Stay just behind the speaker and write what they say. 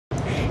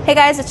Hey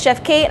guys, it's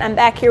Chef Kate. I'm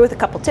back here with a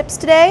couple tips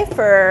today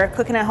for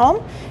cooking at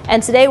home.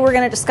 And today we're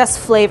going to discuss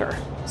flavor.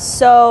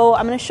 So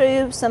I'm going to show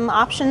you some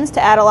options to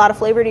add a lot of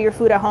flavor to your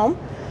food at home.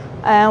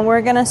 And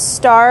we're going to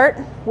start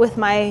with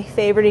my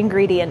favorite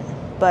ingredient,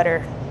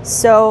 butter.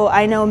 So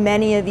I know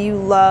many of you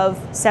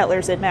love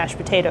Settlers and mashed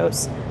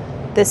potatoes.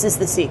 This is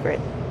the secret.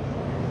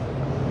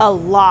 A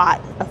lot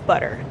of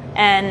butter.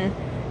 And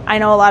I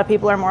know a lot of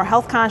people are more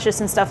health conscious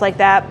and stuff like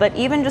that, but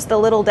even just a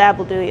little dab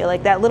will do you.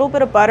 Like that little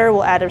bit of butter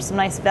will add some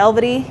nice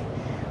velvety,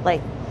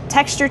 like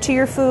texture to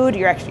your food.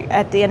 You're actually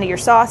at the end of your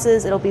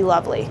sauces. It'll be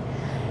lovely.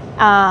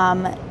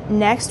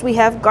 Next we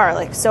have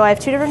garlic. So I have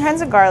two different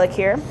kinds of garlic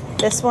here.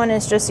 This one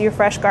is just your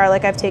fresh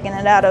garlic. I've taken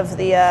it out of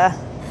the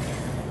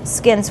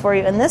skins for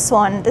you. And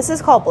this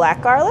is called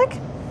black garlic.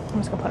 I'm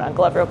just gonna put on a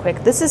glove real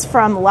quick. This is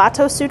from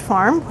Lato Sud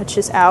Farm, which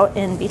is out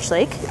in Beach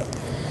Lake.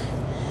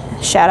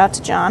 Shout out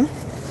to John.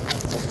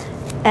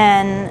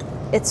 And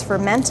it's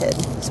fermented,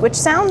 which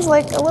sounds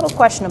like a little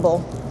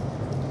questionable,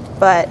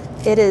 but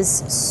it is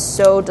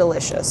so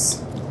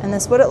delicious. And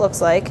this is what it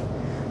looks like.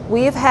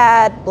 We've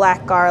had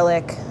black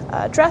garlic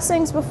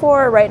dressings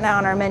before. Right now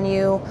on our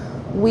menu,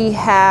 we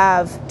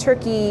have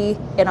turkey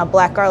in a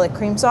black garlic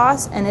cream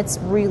sauce, and it's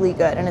really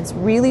good. And it's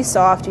really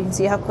soft. You can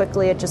see how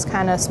quickly it just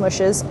kind of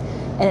smushes,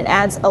 and it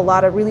adds a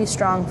lot of really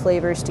strong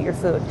flavors to your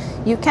food.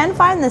 You can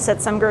find this at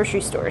some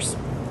grocery stores.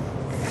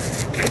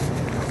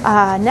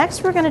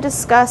 Next, we're going to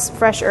discuss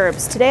fresh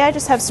herbs. Today, I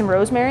just have some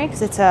rosemary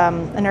because it's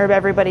an herb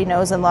everybody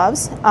knows and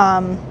loves.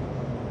 A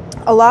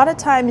lot of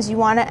times, you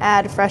want to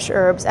add fresh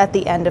herbs at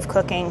the end of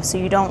cooking so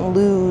you don't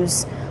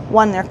lose,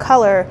 one, their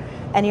color,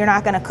 and you're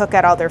not going to cook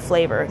out all their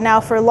flavor.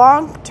 Now, for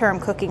long-term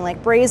cooking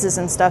like braises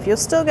and stuff, you'll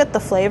still get the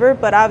flavor,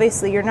 but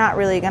obviously, you're not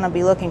really going to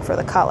be looking for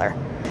the color.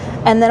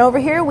 And then over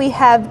here, we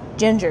have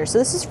ginger. So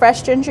this is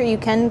fresh ginger. You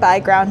can buy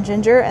ground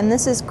ginger, and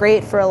this is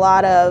great for a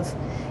lot of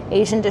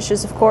Asian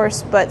dishes, of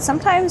course, but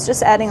sometimes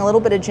just adding a little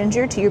bit of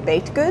ginger to your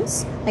baked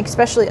goods, like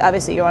especially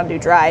obviously you want to do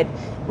dried,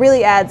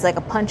 really adds like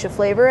a punch of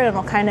flavor, and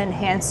it'll kind of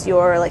enhance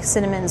your like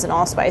cinnamons and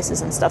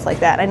allspices and stuff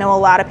like that. I know a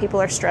lot of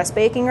people are stress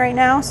baking right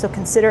now, so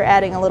consider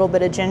adding a little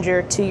bit of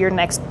ginger to your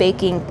next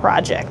baking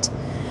project.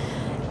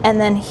 And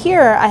then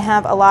here I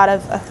have a lot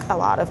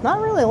of,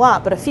 not really a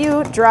lot, but a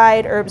few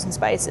dried herbs and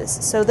spices.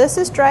 So this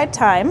is dried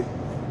thyme,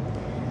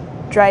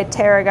 dried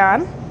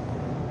tarragon,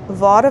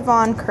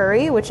 Vaudevin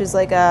curry, which is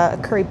like a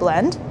curry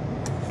blend,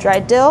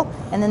 dried dill,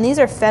 and then these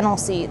are fennel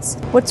seeds.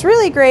 What's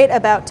really great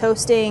about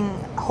toasting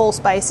whole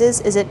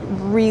spices is it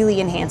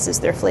really enhances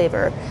their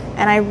flavor.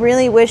 And I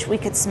really wish we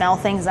could smell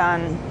things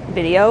on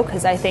video,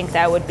 because I think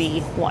that would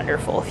be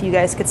wonderful if you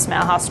guys could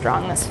smell how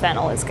strong this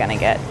fennel is gonna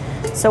get.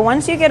 So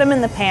once you get them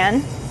in the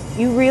pan,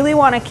 you really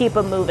want to keep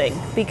them moving,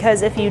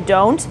 because if you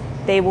don't,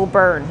 they will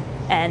burn,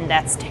 and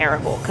that's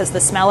terrible, because the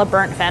smell of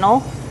burnt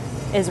fennel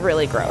is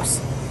really gross.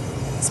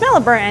 The smell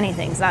of burnt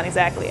anything is not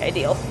exactly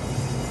ideal.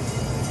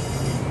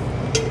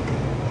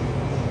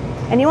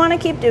 And you want to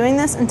keep doing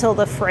this until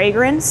the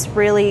fragrance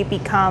really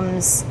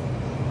becomes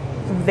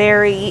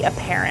very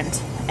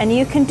apparent. And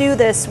you can do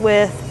this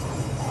with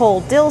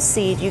whole dill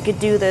seed, you could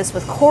do this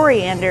with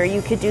coriander,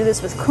 you could do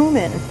this with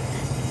cumin.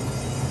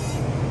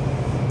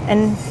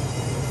 And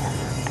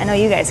I know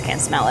you guys can't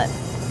smell it,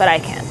 but I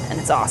can, and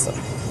it's awesome.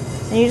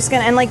 And you're just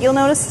gonna, and like you'll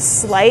notice a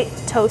slight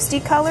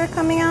toasty color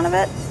coming out of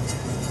it.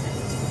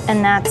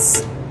 And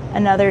that's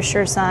another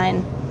sure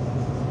sign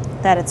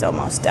that it's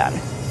almost done.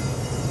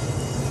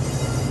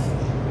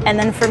 And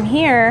then from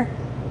here,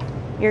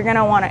 you're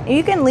gonna wanna,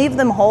 you can leave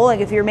them whole, like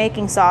if you're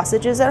making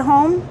sausages at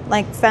home,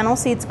 like fennel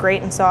seed's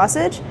great in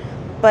sausage,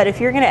 but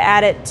if you're gonna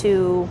add it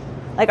to,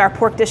 like our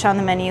pork dish on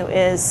the menu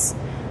is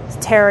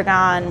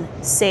tarragon,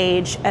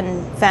 sage,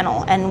 and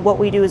fennel. And what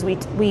we do is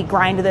we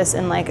grind this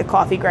in like a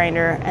coffee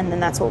grinder, and then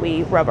that's what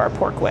we rub our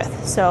pork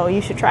with. So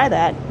you should try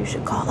that. You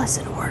should call us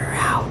and order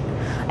out.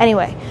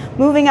 Anyway,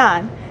 moving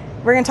on,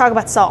 we're going to talk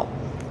about salt.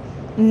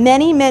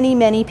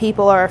 Many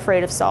people are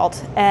afraid of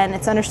salt, and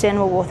it's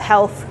understandable with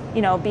health,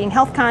 you know, being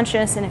health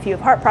conscious, and if you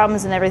have heart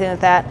problems and everything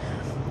like that.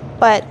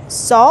 But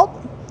salt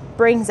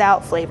brings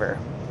out flavor.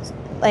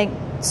 Like,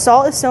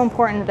 salt is so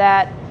important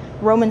that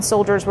Roman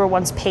soldiers were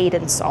once paid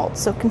in salt.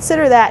 So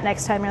consider that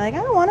next time you're like,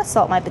 I don't want to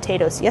salt my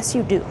potatoes. Yes,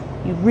 you do.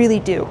 You really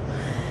do.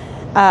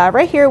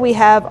 Right here we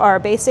have our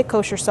basic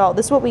kosher salt.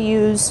 This is what we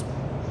use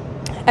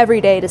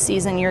every day to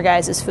season your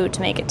guys' food to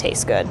make it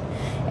taste good.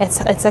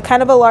 It's a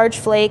kind of a large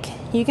flake.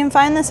 You can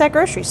find this at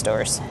grocery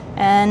stores,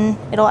 and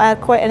it'll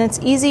add quite, and it's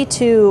easy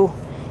to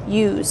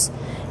use,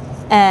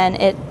 and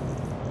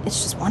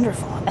it's just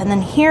wonderful. And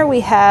then here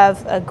we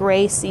have a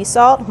gray sea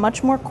salt,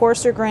 much more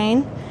coarser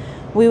grain.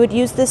 We would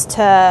use this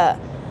to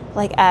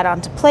like add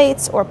onto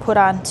plates or put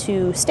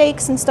onto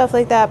steaks and stuff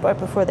like that, but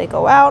before they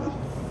go out.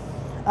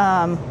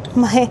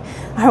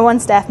 Our one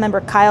staff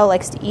member, Kyle,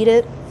 likes to eat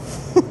it.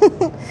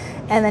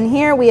 And then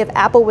here we have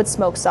applewood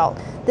smoked salt.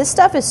 This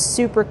stuff is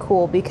super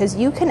cool because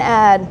you can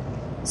add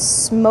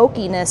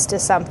smokiness to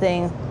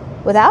something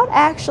without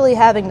actually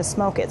having to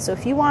smoke it. So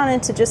if you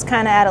wanted to just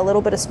kind of add a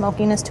little bit of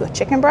smokiness to a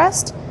chicken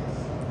breast,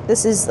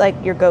 This is like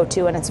your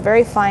go-to, and it's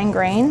very fine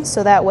grained,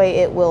 so that way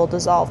it will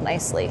dissolve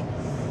nicely.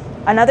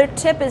 Another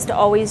tip is to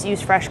always use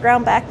fresh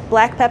ground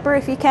black pepper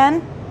if you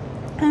can.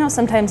 I know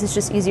sometimes it's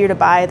just easier to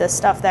buy the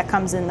stuff that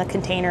comes in the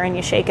container and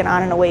you shake it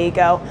on and away you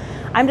go.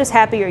 I'm just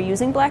happy you're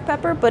using black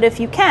pepper, but if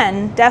you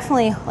can,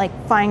 definitely like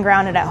fine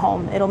ground it at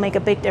home. It'll make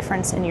a big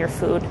difference in your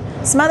food.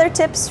 Some other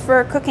tips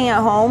for cooking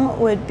at home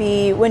would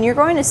be when you're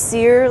going to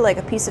sear like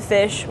a piece of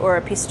fish or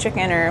a piece of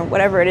chicken or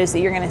whatever it is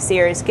that you're going to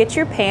sear, is get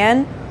your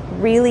pan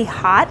really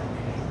hot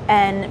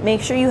and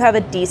make sure you have a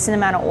decent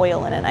amount of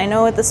oil in it. I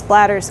know the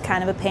splatter is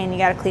kind of a pain, you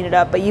got to clean it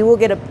up, but you will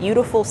get a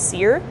beautiful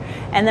sear.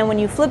 And then when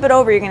you flip it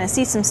over, you're going to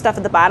see some stuff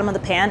at the bottom of the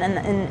pan.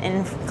 And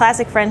in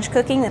classic French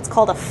cooking, it's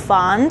called a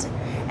fond.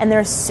 And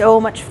there's so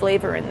much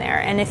flavor in there.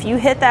 And if you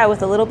hit that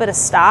with a little bit of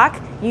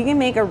stock, you can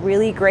make a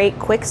really great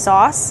quick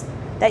sauce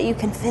that you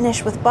can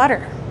finish with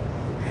butter.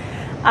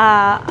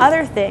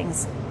 Other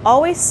things,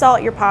 always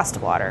salt your pasta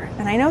water.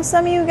 And I know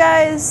some of you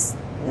guys,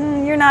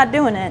 you're not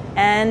doing it,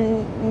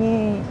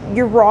 and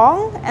you're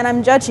wrong, and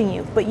I'm judging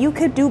you, but you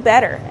could do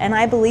better, and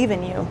I believe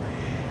in you.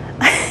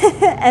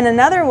 And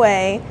another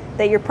way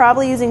that you're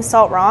probably using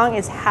salt wrong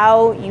is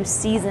how you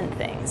season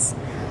things.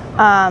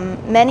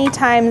 Many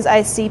times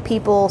I see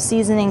people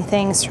seasoning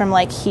things from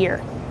like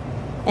here,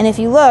 and if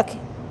you look,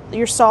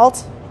 your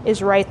salt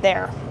is right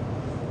there.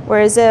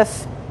 Whereas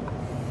if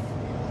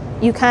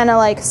you kind of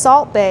like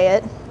salt bay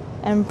it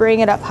and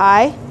bring it up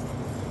high,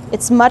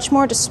 it's much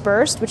more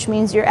dispersed, which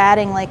means you're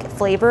adding like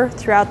flavor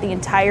throughout the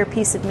entire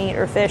piece of meat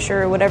or fish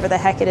or whatever the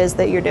heck it is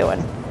that you're doing.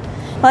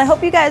 Well, I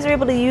hope you guys are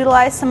able to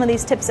utilize some of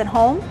these tips at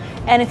home.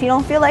 And if you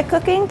don't feel like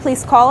cooking,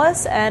 please call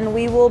us and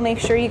we will make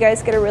sure you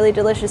guys get a really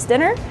delicious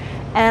dinner.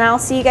 And I'll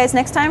see you guys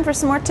next time for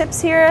some more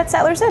tips here at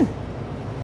Settlers Inn.